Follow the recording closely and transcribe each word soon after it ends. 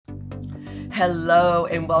Hello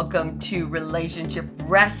and welcome to Relationship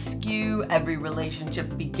Rescue. Every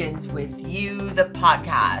relationship begins with you, the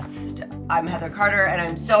podcast. I'm Heather Carter and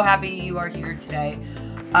I'm so happy you are here today.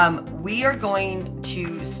 We are going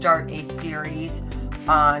to start a series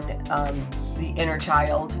on the inner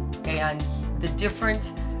child and the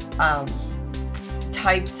different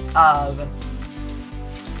types of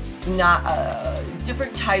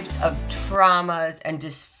traumas and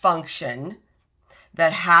dysfunction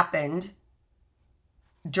that happened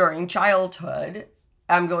during childhood.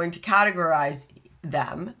 I'm going to categorize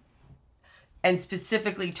them and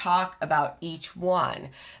specifically talk about each one.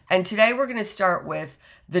 And today we're going to start with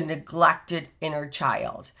the neglected inner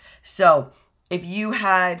child. So if you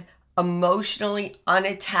had emotionally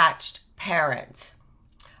unattached parents,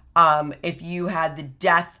 if you had the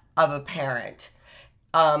death of a parent,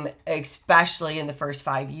 especially in the first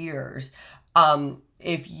 5 years,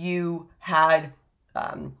 if you had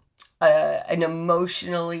an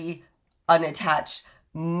emotionally unattached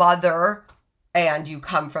mother and you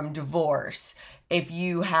come from divorce, if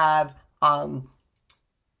you had no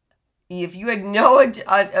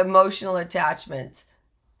emotional attachments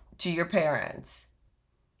to your parents,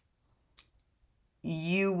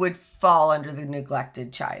 you would fall under the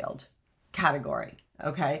neglected child category.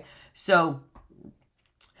 Okay, so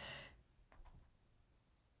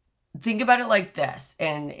think about it like this,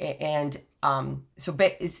 so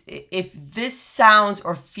if this sounds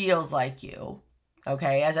or feels like you,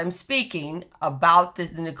 okay, as I'm speaking about the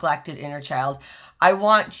neglected inner child, I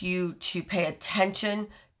want you to pay attention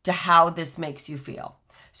to how this makes you feel.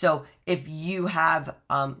 So if you have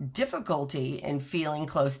difficulty in feeling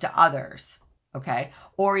close to others, okay,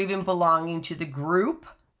 or even belonging to the group,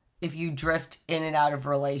 if you drift in and out of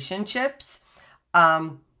relationships,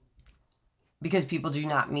 because people do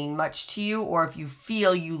not mean much to you, or if you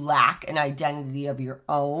feel you lack an identity of your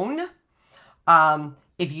own,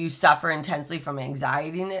 if you suffer intensely from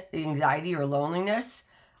anxiety or loneliness,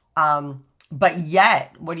 but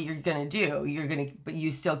yet, what are you going to do? But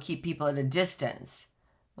you still keep people at a distance.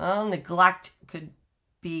 Well, neglect could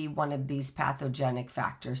be one of these pathogenic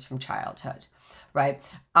factors from childhood, right?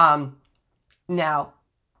 Now,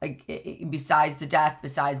 besides the death,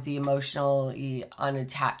 besides the emotionally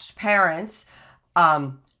unattached parents,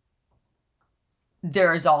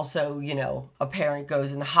 there is also, a parent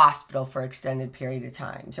goes in the hospital for extended period of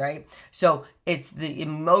times, right? So it's the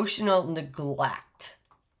emotional neglect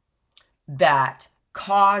that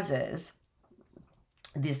causes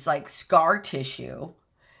this scar tissue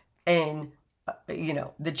in,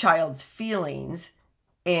 the child's feelings,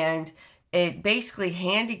 and it basically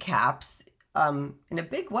handicaps in a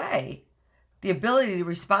big way the ability to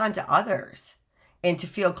respond to others and to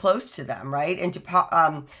feel close to them, right? And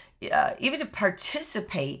to even to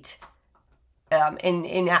participate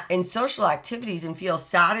in social activities and feel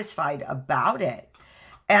satisfied about it.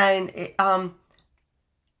 And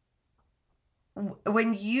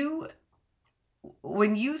when you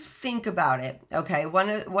think about it, okay, one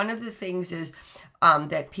of the things is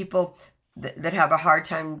that people that have a hard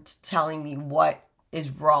time telling me what is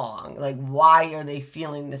wrong, why are they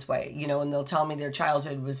feeling this way, and they'll tell me their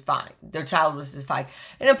childhood was fine,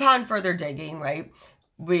 and upon further digging, right,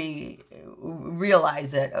 we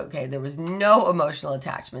realize that, okay, there was no emotional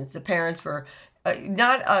attachments. The parents were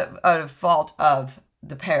not a fault of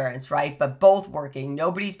the parents, right, but both working,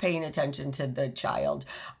 nobody's paying attention to the child,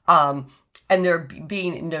 and they're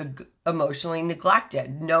being emotionally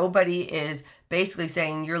neglected. Nobody is basically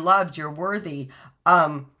saying you're loved, you're worthy.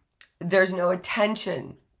 There's no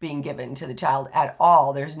attention being given to the child at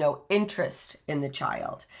all. There's no interest in the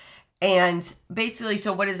child. And basically,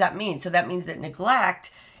 so what does that mean? So that means that neglect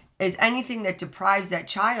is anything that deprives that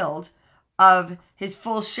child of his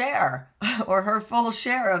full share or her full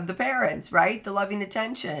share of the parents, right? The loving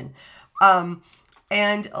attention. And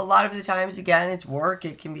a lot of the times, again, it's work.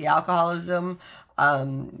 It can be alcoholism,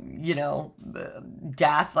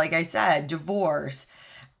 death, like I said, divorce.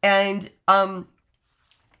 And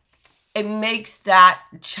it makes that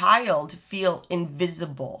child feel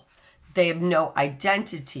invisible. They have no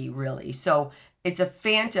identity, really. So it's a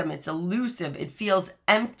phantom, it's elusive, it feels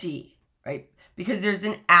empty, right? Because there's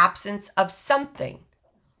an absence of something.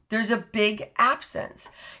 There's a big absence.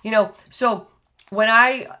 So when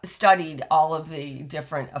I studied all of the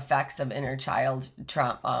different effects of inner child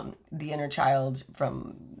trauma, the inner child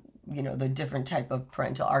from, the different type of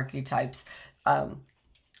parental archetypes,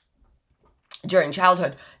 during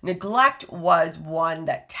childhood, neglect was one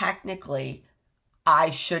that technically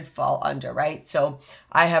I should fall under, right? So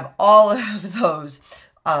I have all of those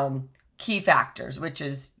key factors, which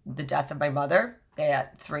is the death of my mother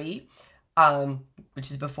at 3,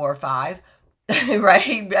 which is before 5,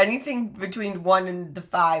 right? Anything between 1 and the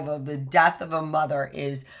 5 of the death of a mother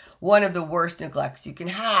is one of the worst neglects you can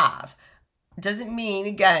have. It doesn't mean,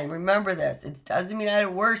 again, remember this, it doesn't mean I had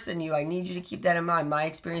it worse than you. I need you to keep that in mind. My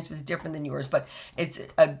experience was different than yours, but it's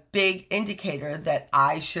a big indicator that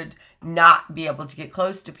I should not be able to get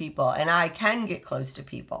close to people, and I can get close to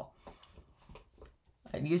people.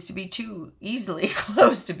 I used to be too easily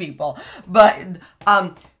close to people, but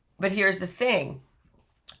here's the thing.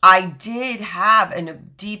 I did have a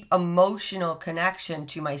deep emotional connection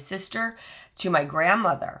to my sister, to my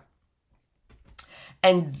grandmother.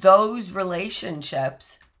 And those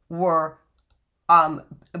relationships were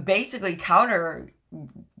basically counteracted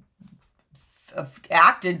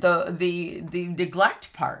the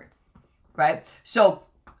neglect part, right? So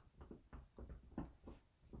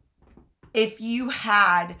if you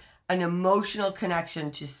had an emotional connection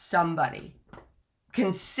to somebody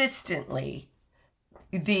consistently,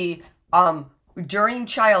 during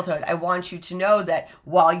childhood, I want you to know that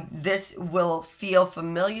while this will feel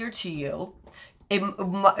familiar to you, it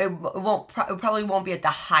probably won't be at the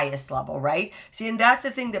highest level, right? See, and that's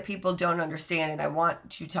the thing that people don't understand, and I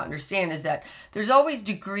want you to understand, is that there's always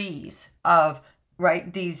degrees of,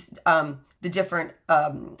 right, these the different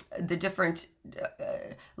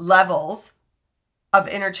levels of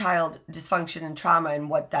inner child dysfunction and trauma and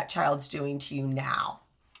what that child's doing to you now.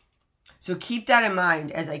 So keep that in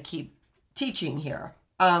mind as I keep teaching here.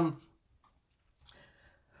 When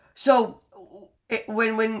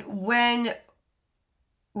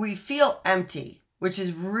we feel empty, which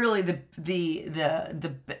is really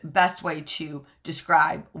the best way to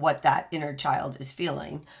describe what that inner child is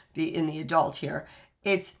feeling, in the adult here,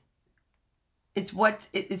 it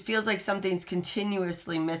feels like something's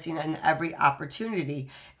continuously missing on every opportunity,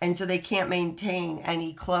 and so they can't maintain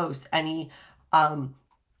any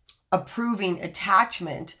approving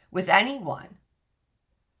attachment with anyone,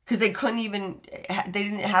 because they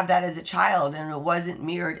didn't have that as a child, and it wasn't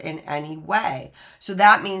mirrored in any way. So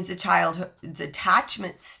that means the child's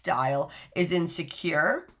attachment style is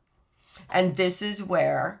insecure, and this is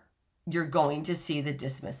where you're going to see the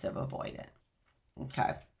dismissive avoidant.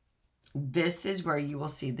 Okay. This is where you will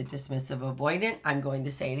see the dismissive avoidant. I'm going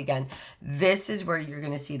to say it again. This is where you're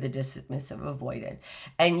going to see the dismissive avoidant.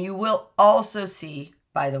 And you will also see,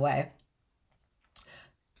 by the way,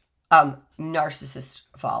 narcissists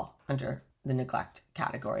fall under the neglect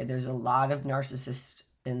category. There's a lot of narcissists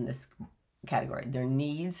in this category. Their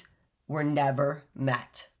needs were never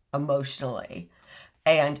met emotionally.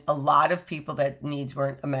 And a lot of people that needs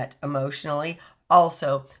weren't met emotionally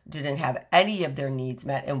also didn't have any of their needs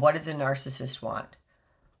met. And what does a narcissist want?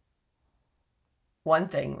 One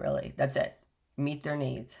thing, really. That's it. Meet their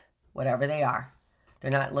needs, whatever they are.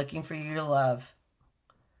 They're not looking for you to love.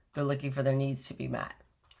 They're looking for their needs to be met.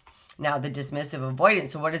 Now, the dismissive avoidant.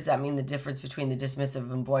 So what does that mean? The difference between the dismissive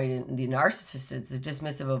avoidant and the narcissist is the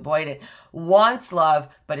dismissive avoidant wants love,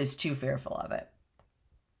 but is too fearful of it.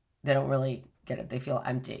 They don't really get it. They feel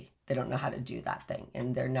empty. They don't know how to do that thing,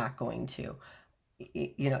 and they're not going to,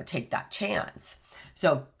 take that chance.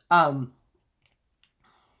 So, let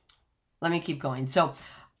me keep going. So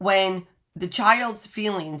when the child's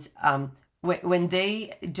feelings, when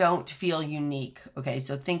they don't feel unique, okay,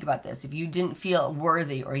 so think about this. If you didn't feel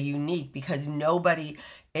worthy or unique because nobody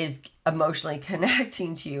is emotionally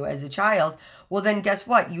connecting to you as a child, well, then guess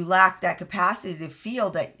what? You lack that capacity to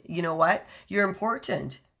feel that, you know what? You're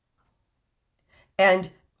important.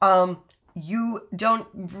 And you don't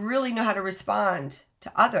really know how to respond to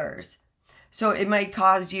others. So it might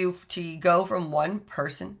cause you to go from one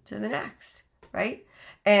person to the next, right?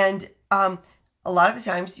 And a lot of the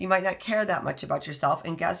times you might not care that much about yourself.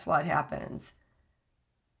 And guess what happens?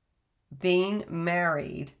 Being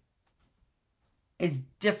married is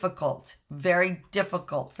difficult, very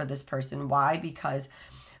difficult for this person. Why? Because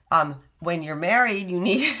when you're married, you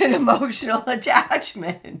need an emotional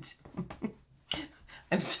attachment.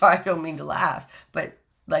 I'm sorry, I don't mean to laugh, but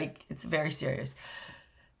it's very serious.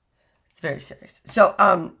 It's very serious.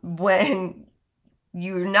 So when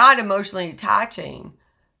you're not emotionally attaching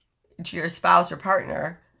to your spouse or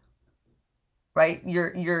partner, right?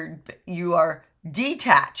 You are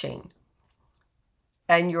detaching,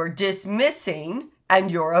 and you're dismissing,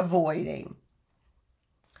 and you're avoiding.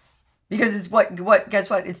 Because it's guess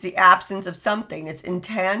what? It's the absence of something. It's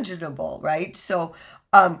intangible, right? So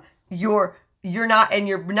you're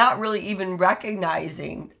not really even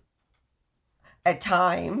recognizing at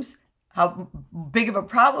times how big of a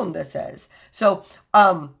problem this is. So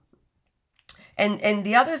and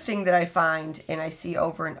the other thing that I find and I see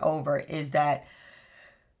over and over is that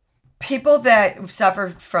People that suffer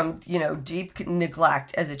from, deep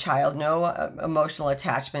neglect as a child, no emotional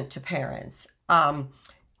attachment to parents,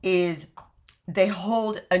 is they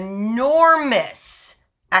hold enormous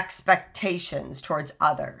expectations towards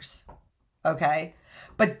others. Okay,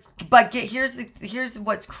 here's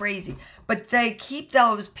what's crazy. But they keep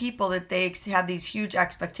those people that they have these huge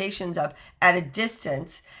expectations of at a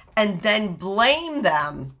distance, and then blame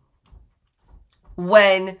them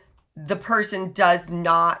when the person does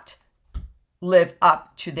not live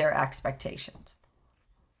up to their expectations.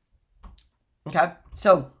 Okay,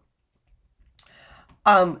 so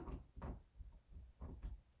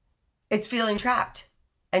it's feeling trapped,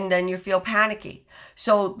 and then you feel panicky.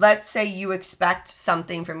 So let's say you expect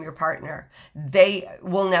something from your partner. They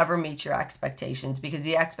will never meet your expectations because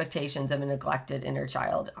the expectations of a neglected inner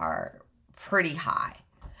child are pretty high.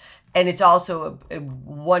 And it's also a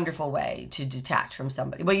wonderful way to detach from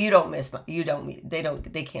somebody. Well,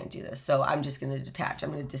 they can't do this. So I'm just going to detach.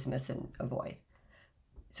 I'm going to dismiss and avoid.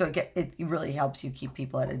 So it really helps you keep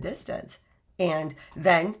people at a distance. And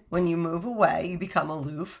then when you move away, you become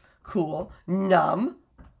aloof, cool, numb.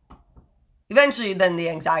 Eventually, then the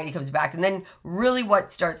anxiety comes back. And then really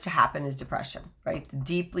what starts to happen is depression, right?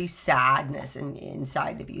 Deeply sadness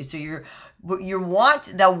inside of you. So you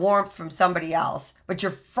want the warmth from somebody else, but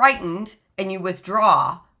you're frightened and you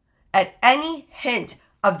withdraw at any hint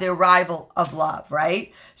of the arrival of love,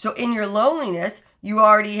 right? So in your loneliness, you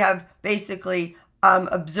already have basically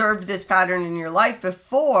observed this pattern in your life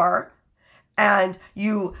before, and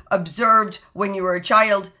you observed when you were a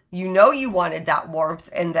child. You wanted that warmth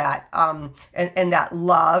and that and that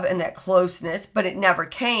love and that closeness, but it never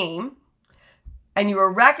came. And you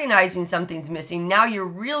were recognizing something's missing. Now you're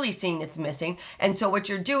really seeing it's missing. And so what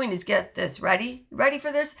you're doing is, get this, ready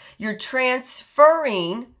for this? You're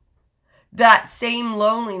transferring that same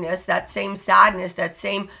loneliness, that same sadness,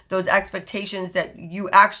 those expectations that you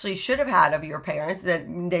actually should have had of your parents that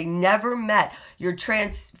they never met. You're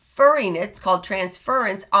transferring it. It's called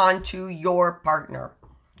transference onto your partner.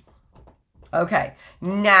 Okay,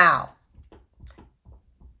 now,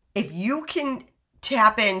 if you can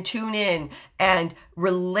tap in, tune in, and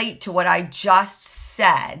relate to what I just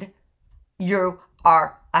said, you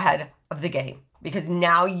are ahead of the game, because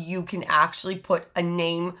now you can actually put a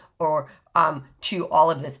name or to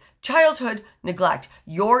all of this. Childhood neglect.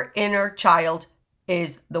 Your inner child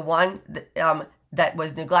is the one that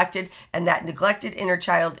was neglected, and that neglected inner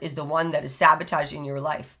child is the one that is sabotaging your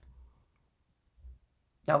life.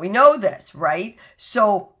 Now we know this, right?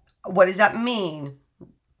 So what does that mean?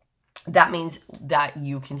 That means that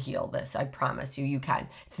you can heal this. I promise you can.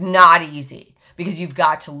 It's not easy because you've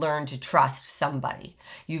got to learn to trust somebody.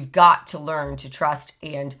 You've got to learn to trust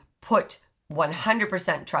and put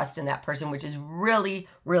 100% trust in that person, which is really,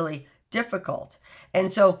 really difficult.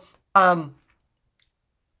 And so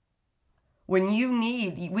we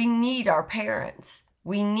need our parents.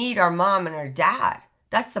 We need our mom and our dad.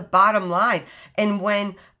 That's the bottom line. And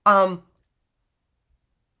when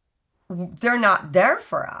they're not there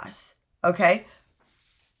for us, okay,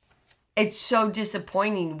 it's so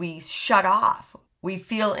disappointing. We shut off. We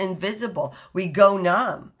feel invisible. We go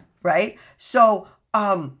numb, right? So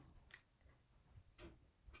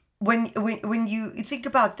when you think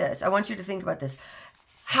about this, I want you to think about this.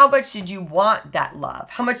 How much did you want that love?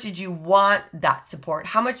 How much did you want that support?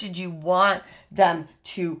 How much did you want them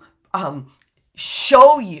to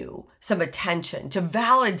show you some attention, to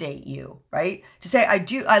validate you, right? To say,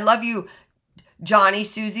 I love you, Johnny,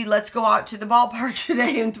 Susie, let's go out to the ballpark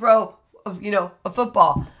today and throw, a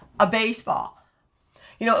football, a baseball.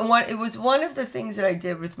 And it was one of the things that I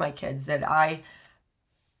did with my kids, that I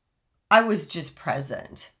was just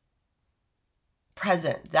present.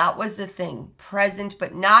 That was the thing. Present,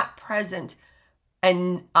 but not present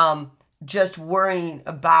and just worrying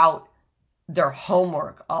about their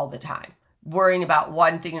homework all the time. Worrying about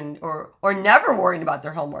one thing or never worrying about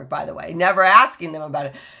their homework, by the way. Never asking them about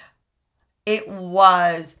it. It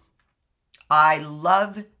was, I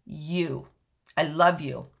love you. I love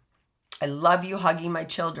you. I love you, hugging my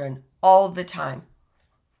children all the time.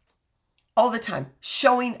 All the time.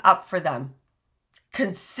 Showing up for them.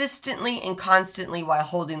 Consistently and constantly, while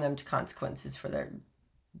holding them to consequences for their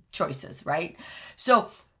choices, right? So,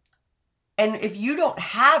 and if you don't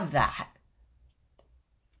have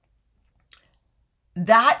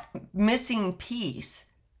that missing piece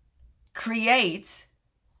creates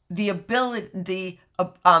the ability,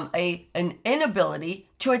 an inability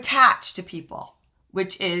to attach to people,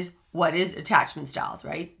 which is what is attachment styles,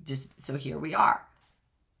 right? Just so here we are.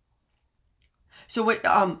 So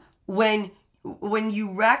when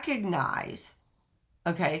you recognize,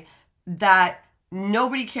 okay, that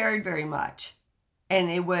nobody cared very much. And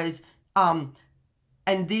it was,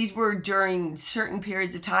 and these were during certain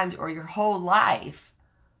periods of time or your whole life.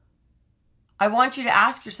 I want you to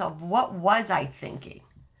ask yourself, what was I thinking?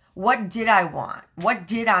 What did I want? What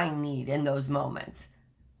did I need in those moments?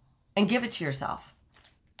 And give it to yourself,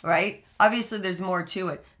 right? Obviously, there's more to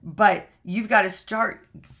it, but you've got to start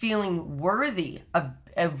feeling worthy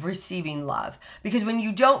of receiving love. Because when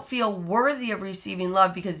you don't feel worthy of receiving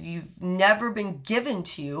love because you've never been given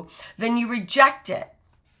to you, then you reject it.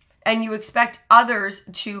 And you expect others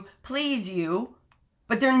to please you,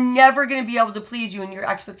 but they're never going to be able to please you, and your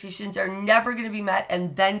expectations are never going to be met.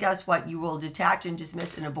 And then guess what? You will detach and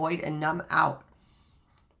dismiss and avoid and numb out.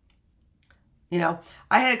 You know,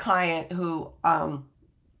 I had a client who,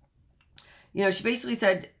 she basically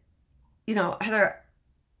said, Heather,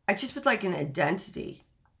 I just would like an identity.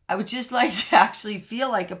 I would just like to actually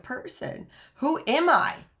feel like a person. Who am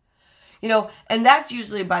I? And that's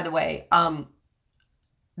usually, by the way,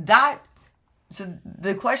 so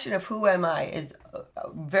the question of who am I is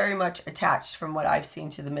very much attached from what I've seen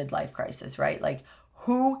to the midlife crisis, right? Like,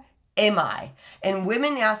 who am I? And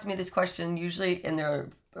women ask me this question usually in their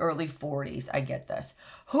early 40s. I get this.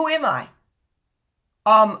 Who am I?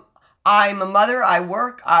 I'm a mother, I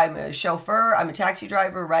work, I'm a chauffeur, I'm a taxi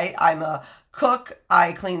driver, right? I'm a cook,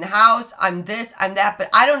 I clean the house, I'm this, I'm that, but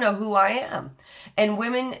I don't know who I am. And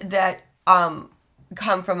women that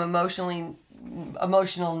come from emotional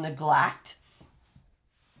neglect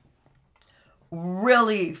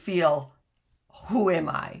really feel, who am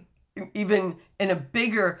I? Even in a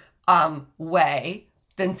bigger way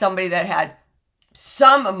than somebody that had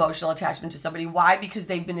some emotional attachment to somebody. Why? Because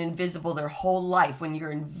they've been invisible their whole life. When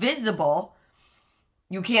you're invisible,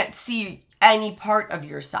 you can't see any part of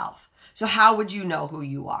yourself. So how would you know who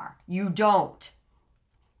you are? You don't.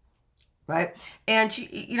 Right? And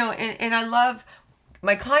and I love,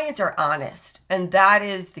 my clients are honest, and that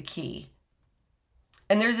is the key.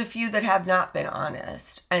 And there's a few that have not been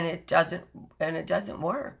honest, and it doesn't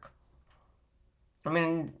work. I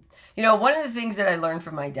mean, one of the things that I learned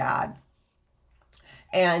from my dad,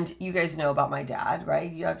 and you guys know about my dad,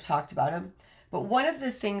 right? I've talked about him. But one of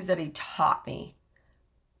the things that he taught me,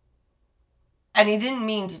 and he didn't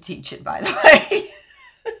mean to teach it, by the way,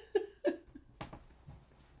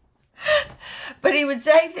 but he would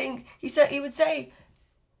say,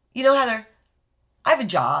 Heather, I have a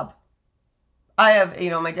job. I have,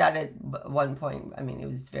 my dad at one point, I mean, he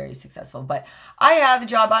was very successful, but I have a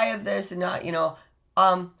job, I have this, and not,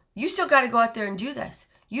 you still got to go out there and do this.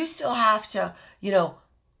 You still have to,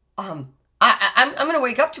 I'm going to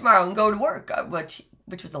wake up tomorrow and go to work, which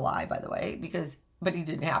was a lie, by the way, but he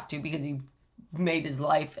didn't have to, because he made his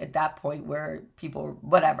life at that point where people,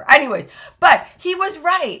 whatever. Anyways, but he was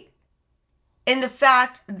right in the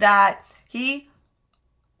fact that he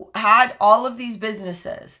had all of these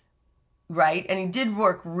businesses, right? And he did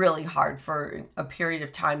work really hard for a period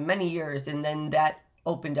of time, many years. And then that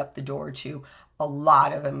opened up the door to a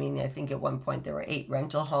lot of, I think at one point there were 8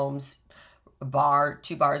 rental homes, a bar,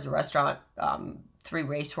 2 bars, a restaurant, 3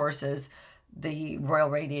 racehorses, the Royal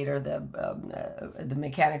Radiator, the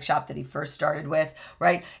mechanic shop that he first started with,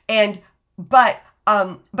 right? But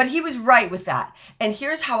he was right with that. And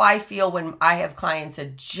here's how I feel when I have clients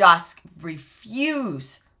that just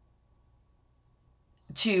refuse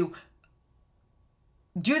to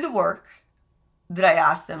do the work that I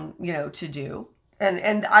ask them, to do.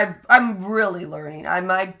 And I'm really learning.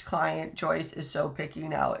 My client choice is so picky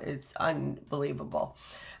now. It's unbelievable.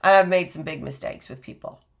 And I've made some big mistakes with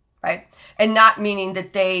people, right? And not meaning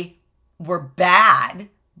that they were bad.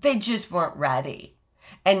 They just weren't ready.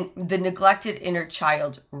 And the neglected inner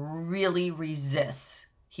child really resists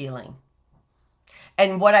healing.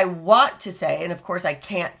 And what I want to say, and of course I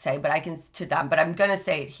can't say, but I can to them, but I'm going to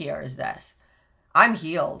say it here, is this. I'm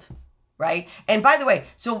healed, right? And by the way,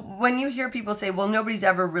 so when you hear people say, well, nobody's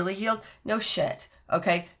ever really healed, no shit,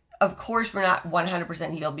 okay? Of course we're not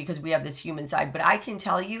 100% healed because we have this human side, but I can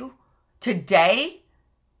tell you today,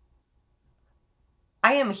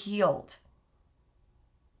 I am healed.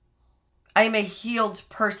 I am a healed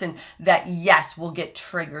person that, yes, will get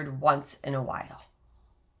triggered once in a while,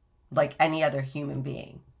 like any other human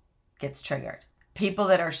being gets triggered. People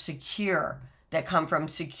that are secure, that come from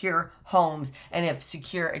secure homes and have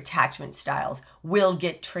secure attachment styles, will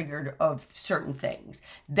get triggered of certain things.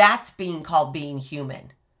 That's being called being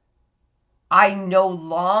human. I no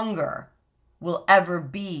longer will ever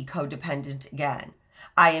be codependent again.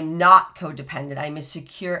 I am not codependent. I'm a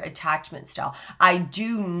secure attachment style. I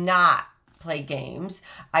do not play games.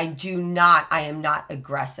 I am not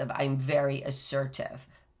aggressive. I'm very assertive.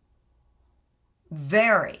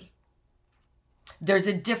 Very. There's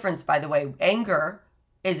a difference, by the way.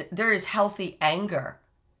 There is healthy anger,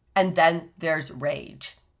 and then there's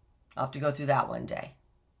rage. I'll have to go through that one day,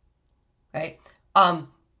 right?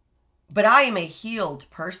 But I am a healed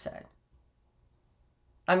person.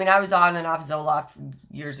 I mean, I was on and off Zoloft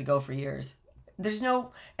years ago for years. There's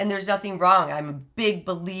nothing wrong. I'm a big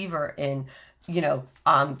believer in,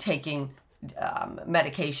 taking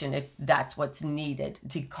medication if that's what's needed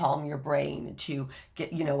to calm your brain, to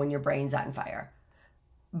get, when your brain's on fire.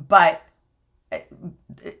 But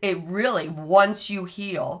it really, once you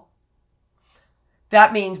heal,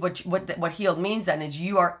 that means what healed means then is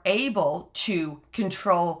you are able to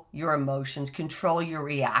control your emotions, control your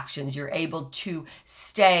reactions. You're able to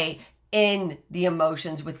stay in the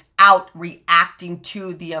emotions without reacting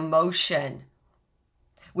to the emotion,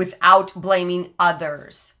 without blaming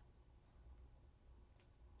others,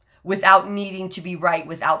 without needing to be right,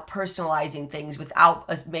 without personalizing things, without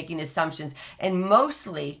us making assumptions. And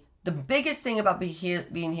mostly, the biggest thing about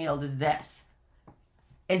being healed is this.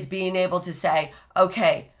 Is being able to say,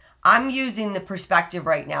 okay, I'm using the perspective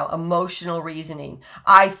right now, emotional reasoning.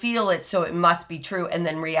 I feel it, so it must be true, and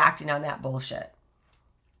then reacting on that bullshit.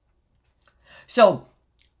 So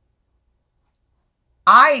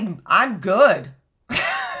I'm good.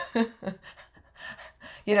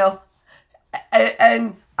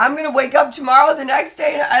 And I'm going to wake up tomorrow, the next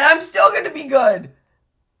day, and I'm still going to be good.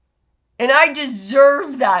 And I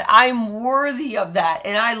deserve that. I'm worthy of that.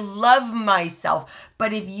 And I love myself.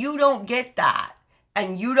 But if you don't get that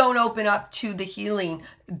and you don't open up to the healing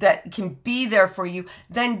that can be there for you,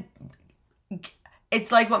 then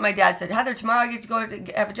it's like what my dad said. Heather, tomorrow I get to go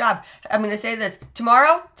to have a job. I'm going to say this.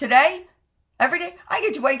 Tomorrow, today, every day, I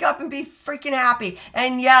get to wake up and be freaking happy.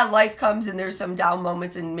 And yeah, life comes and there's some down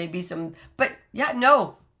moments and maybe some, but yeah,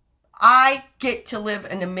 no. I get to live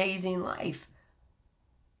an amazing life.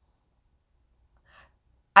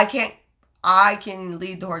 I can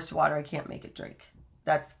lead the horse to water. I can't make it drink.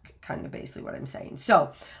 That's kind of basically what I'm saying.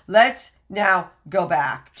 So let's now go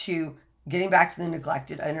back to getting back to the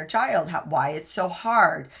neglected inner child, why it's so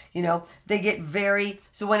hard. They get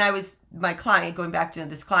so when I was my client, going back to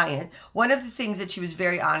this client, one of the things that she was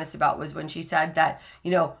very honest about was when she said that,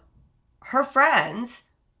 her friends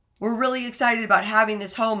were really excited about having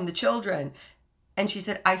this home, the children. And she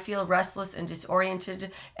said, I feel restless and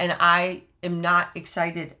disoriented, and I am not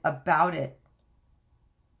excited about it.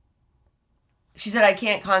 She said, I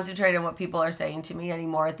can't concentrate on what people are saying to me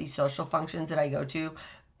anymore at these social functions that I go to.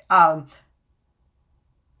 And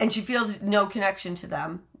she feels no connection to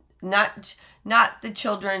them. Not the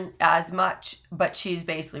children as much, but she's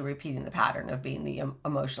basically repeating the pattern of being the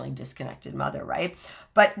emotionally disconnected mother, right?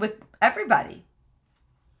 But with everybody.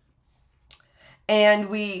 And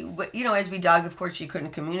we, as we dug, of course, she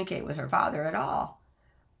couldn't communicate with her father at all.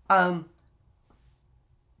 And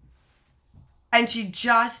she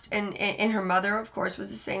just, and her mother, of course, was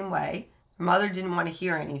the same way. Her mother didn't want to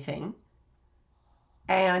hear anything.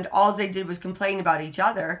 And all they did was complain about each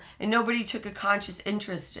other. And nobody took a conscious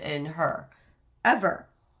interest in her, ever.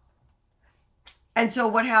 And so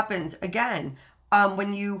what happens, again,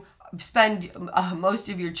 when you spend most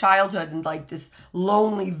of your childhood in like this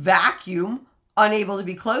lonely vacuum, unable to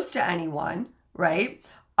be close to anyone, right?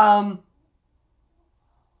 Then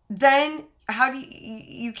how do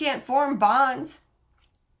you can't form bonds,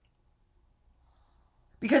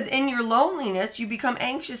 because in your loneliness you become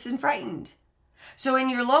anxious and frightened. So in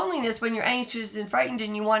your loneliness, when you're anxious and frightened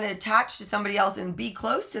and you want to attach to somebody else and be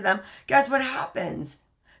close to them, guess what happens?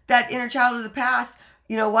 That inner child of the past,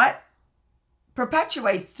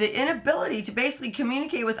 perpetuates the inability to basically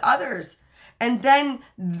communicate with others. And then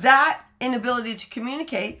that inability to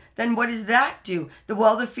communicate, then what does that do?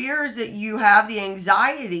 The fears that you have, the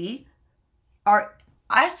anxiety, are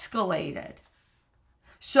escalated.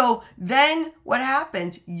 So then what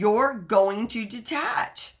happens? You're going to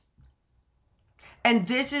detach. And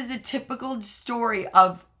this is a typical story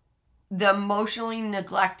of the emotionally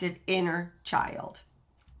neglected inner child.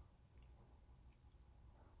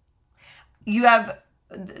 You have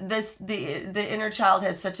the inner child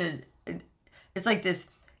has it's like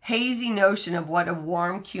this hazy notion of what a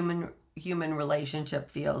warm human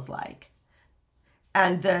relationship feels like.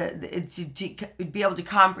 And to be able to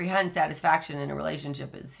comprehend satisfaction in a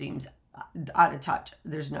relationship, it seems out of touch.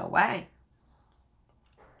 There's no way.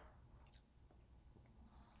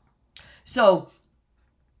 So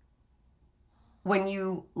when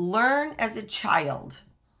you learn as a child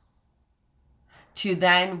to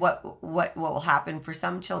then what will happen for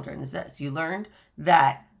some children is this: you learned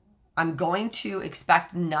that I'm going to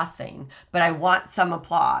expect nothing, but I want some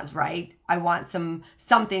applause, right? I want something.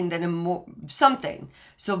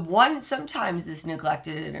 So sometimes this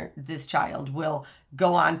this child will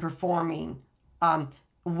go on performing,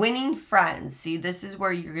 winning friends. See, this is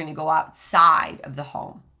where you're going to go outside of the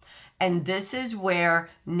home. And this is where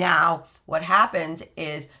now what happens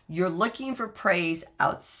is you're looking for praise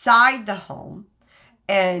outside the home,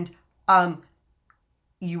 and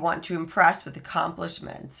you want to impress with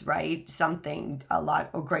accomplishments, right? Something, a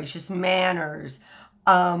lot of gracious manners.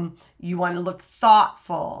 You want to look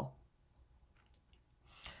thoughtful.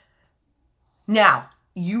 Now,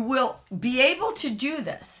 you will be able to do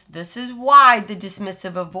this. This is why the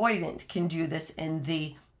dismissive avoidant can do this in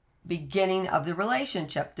the beginning of the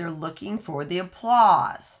relationship. They're looking for the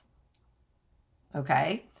applause.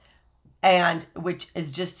 Okay? And which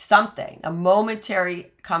is just something, a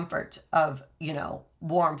momentary comfort of,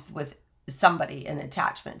 warmth with somebody in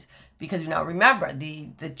attachment. Because now remember,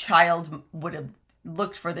 the child would have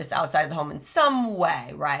looked for this outside the home in some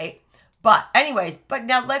way, right? But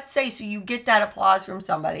now let's say, so you get that applause from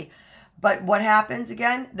somebody, but what happens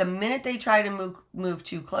again? The minute they try to move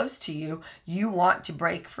too close to you, you want to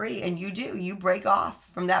break free, and you break off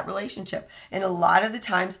from that relationship. And a lot of the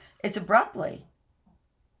times it's abruptly.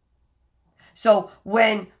 So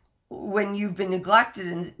when you've been neglected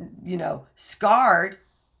and, scarred,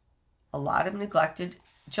 a lot of neglected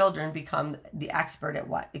children become the expert at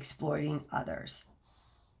what? Exploiting others.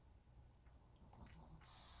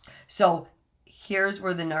 So here's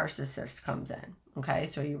where the narcissist comes in. Okay,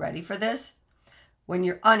 so are you ready for this? When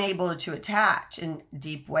you're unable to attach in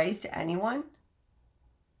deep ways to anyone,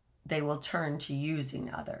 they will turn to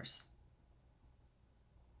using others.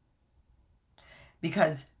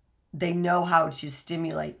 Because they know how to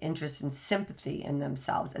stimulate interest and sympathy in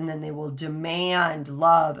themselves, and then they will demand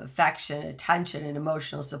love, affection, attention, and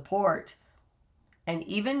emotional support, and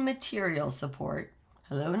even material support.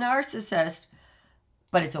 Hello, narcissist,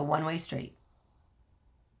 but it's a one-way street.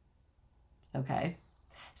 Okay?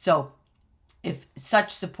 So if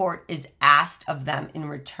such support is asked of them in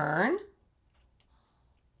return,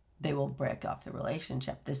 they will break off the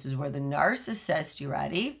relationship. This is where the narcissist, you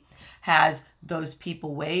ready, has those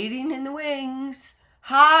people waiting in the wings.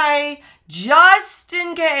 Hi, just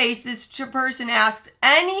in case this person asks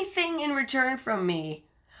anything in return from me,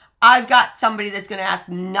 I've got somebody that's going to ask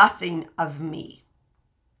nothing of me.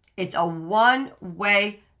 It's a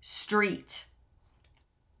one-way street.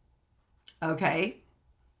 Okay?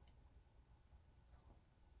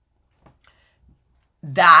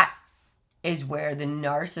 That is where the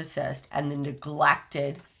narcissist and the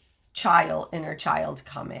neglected inner child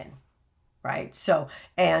come in, right? So,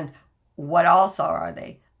 and what also are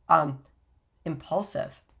they?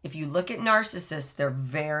 Impulsive. If you look at narcissists, they're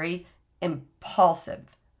very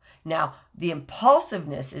impulsive. Now, the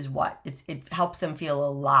impulsiveness is what? It helps them feel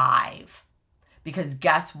alive. Because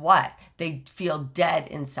guess what? They feel dead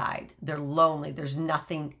inside. They're lonely. There's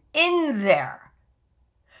nothing in there.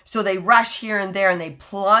 So they rush here and there and they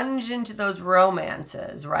plunge into those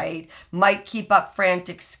romances, right? Might keep up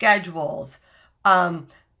frantic schedules.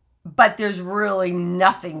 But there's really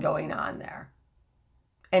nothing going on there.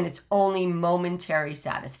 And it's only momentary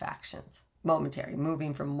satisfactions. Momentary,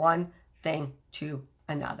 moving from one thing to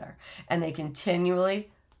another. And they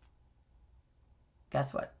continually,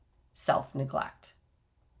 guess what? Self-neglect.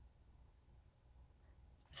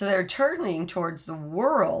 So they're turning towards the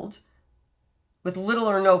world with little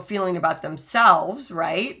or no feeling about themselves,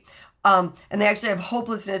 right? And they actually have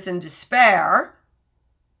hopelessness and despair.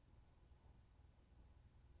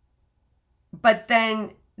 But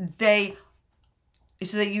then they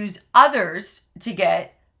use others to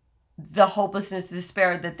get the hopelessness,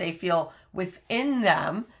 despair that they feel within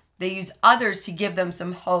them. They use others to give them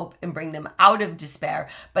some hope and bring them out of despair,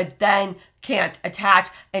 but then can't attach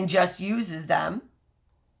and just uses them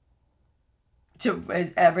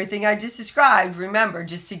to everything I just described. Remember,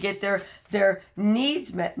 just to get their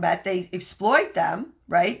needs met, they exploit them,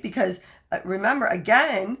 right? Because remember,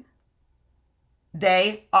 again,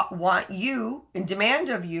 they want you and demand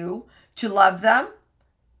of you to love them,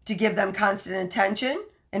 to give them constant attention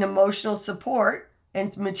and emotional support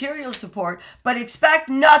and material support, but expect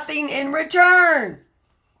nothing in return.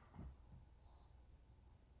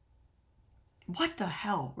 What the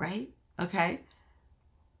hell, right? Okay.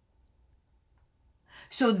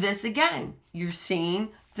 So this again, you're seeing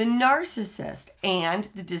the narcissist, and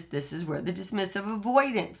this is where the dismissive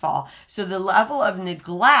avoidant fall. So the level of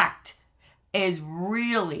neglect is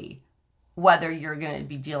really whether you're going to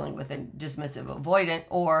be dealing with a dismissive avoidant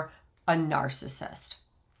or a narcissist.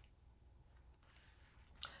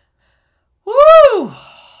 Woo!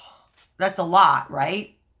 That's a lot,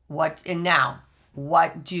 right? What does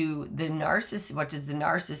the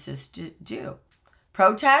narcissist do?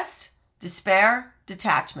 Protest, despair,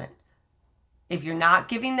 detachment. If you're not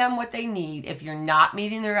giving them what they need, if you're not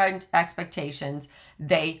meeting their expectations,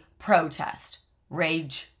 they protest.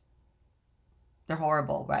 Rage. They're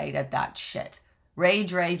horrible, right? At that shit.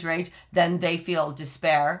 Rage. Then they feel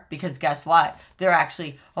despair because guess what? They're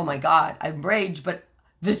actually, oh my God, I'm rage, but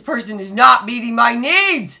this person is not meeting my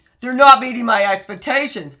needs. They're not meeting my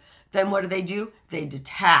expectations. Then what do? They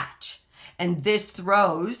detach. And this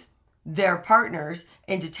throws their partners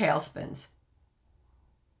into tailspins.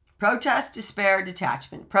 Protest, despair,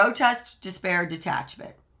 detachment. Protest, despair,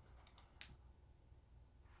 detachment.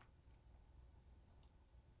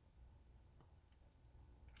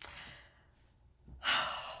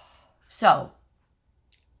 So,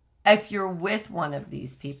 if you're with one of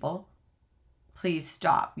these people, please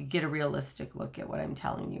stop. You get a realistic look at what I'm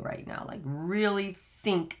telling you right now. Like, really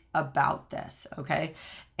think about this, okay?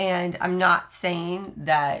 And I'm not saying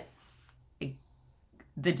that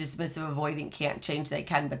the dismissive avoidant can't change. They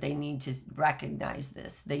can, but they need to recognize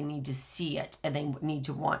this. They need to see it, and they need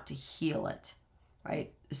to want to heal it,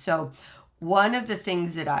 right? So one of the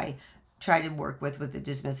things that I try to work with the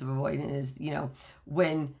dismissive avoidant is,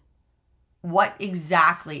 what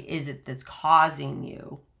exactly is it that's causing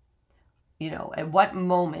you, at what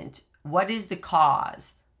moment, what is the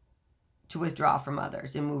cause to withdraw from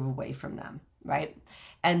others and move away from them, right?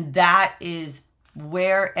 And that is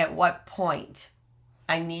where, at what point,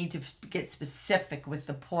 I need to get specific with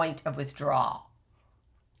the point of withdrawal.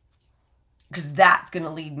 Because that's going to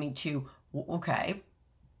lead me to, okay,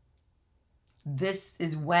 this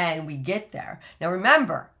is when we get there. Now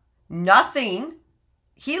remember,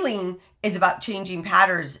 healing is about changing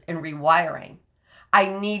patterns and rewiring. I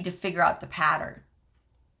need to figure out the pattern,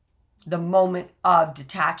 the moment of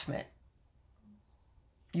detachment.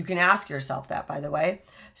 You can ask yourself that, by the way.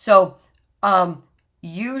 So,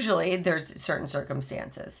 usually there's certain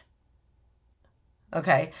circumstances.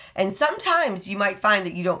 Okay. And sometimes you might find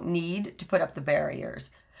that you don't need to put up the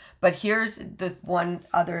barriers. But here's the one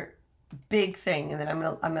other big thing, and then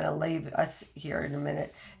I'm gonna leave us here in a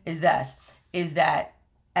minute, is that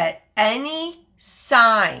at any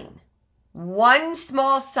sign, one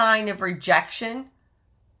small sign of rejection,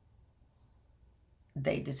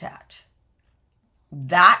 they detach.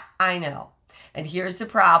 That I know. And here's the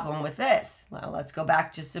problem with this. Now let's go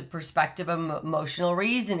back to the perspective of emotional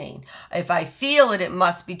reasoning. If I feel it, it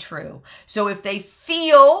must be true. So if they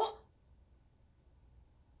feel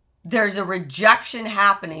there's a rejection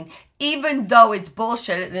happening, even though it's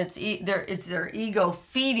bullshit and it's their ego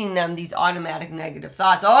feeding them these automatic negative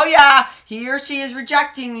thoughts. Oh yeah, he or she is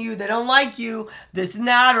rejecting you. They don't like you, this and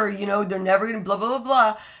that, or they're never going to blah, blah, blah,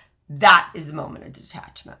 blah. That is the moment of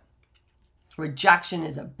detachment. Rejection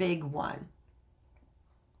is a big one.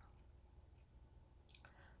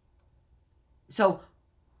 So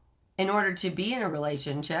in order to be in a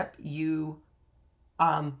relationship, you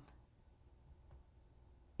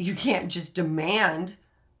can't just demand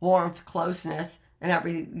warmth, closeness, and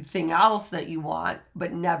everything else that you want,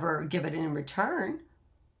 but never give it in return.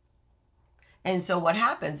 And so what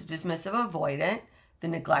happens? Dismissive avoidant, the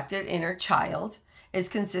neglected inner child, is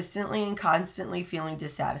consistently and constantly feeling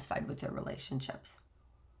dissatisfied with their relationships.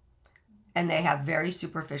 And they have very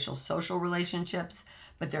superficial social relationships,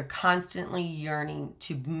 but they're constantly yearning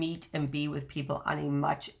to meet and be with people on a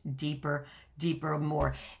much deeper,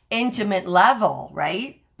 more intimate level,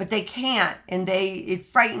 right? But they can't, and it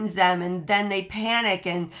frightens them, and then they panic,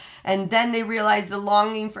 and then they realize the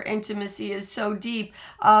longing for intimacy is so deep,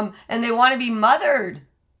 and they want to be mothered.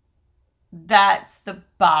 That's the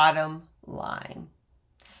bottom line.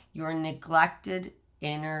 Your neglected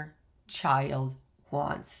inner child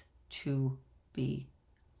wants to be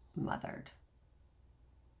mothered.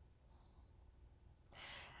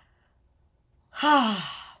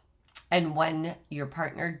 And when your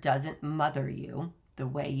partner doesn't mother you the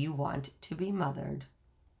way you want to be mothered,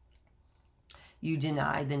 you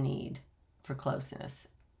deny the need for closeness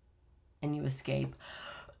and you escape,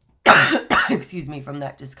 from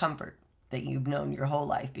that discomfort that you've known your whole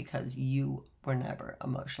life because you were never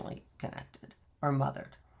emotionally connected or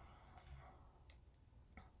mothered.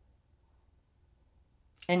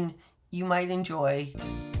 And you might enjoy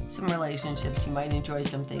some relationships, you might enjoy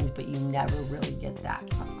some things, but you never really get that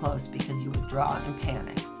close because you withdraw and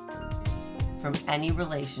panic from any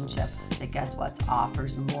relationship that, guess what,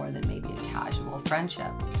 offers more than maybe a casual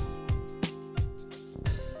friendship.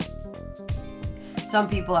 Some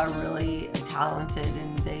people are really talented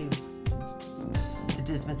and the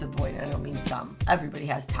dismissive avoidant, I don't mean some, everybody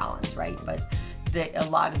has talents, right? But a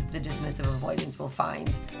lot of the dismissive avoidants will find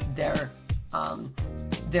their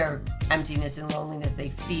emptiness and loneliness, they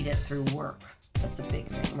feed it through work. That's a big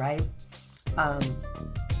thing, right?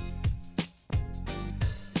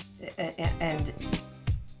 And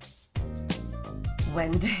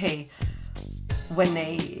when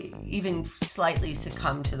they even slightly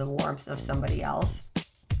succumb to the warmth of somebody else,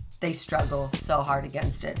 they struggle so hard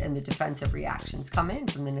against it, and the defensive reactions come in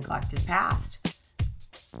from the neglected past.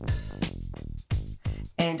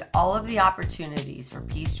 And all of the opportunities for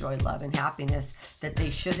peace, joy, love, and happiness that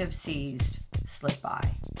they should have seized slip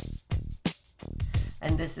by.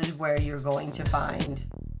 And this is where you're going to find,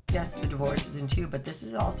 yes, the divorce isn't too, but this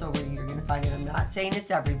is also where you're going to find it. I'm not saying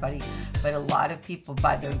it's everybody, but a lot of people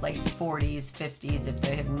by their late 40s, 50s, if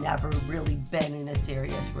they have never really been in a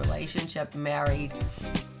serious relationship, married,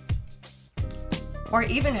 or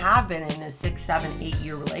even have been in a 6, 7,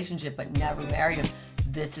 8-year relationship but never married him,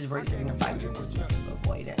 this is where you're going to find your dismissive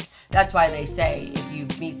avoidant. That's why they say if you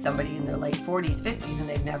meet somebody in their late 40s, 50s, and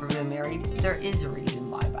they've never been married, there is a reason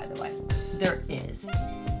why, by the way. There is.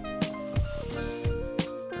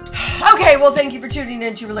 Okay, well, thank you for tuning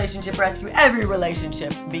in to Relationship Rescue. Every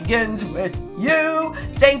relationship begins with you.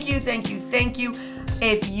 Thank you, thank you, thank you.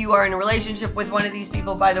 If you are in a relationship with one of these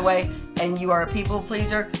people, by the way, and you are a people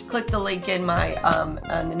pleaser, click the link in my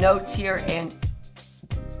on the notes here and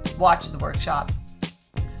watch the workshop.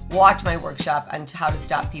 Watch my workshop on how to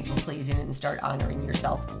stop people pleasing and start honoring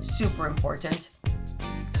yourself. Super important.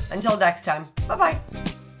 Until next time, bye-bye.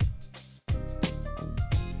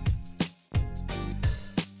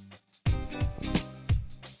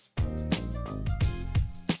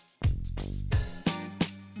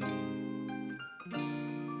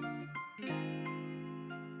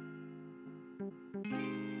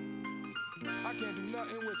 I can't do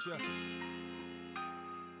nothing with you.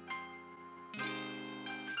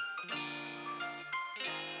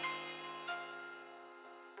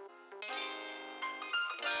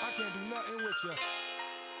 I can't do nothing with you.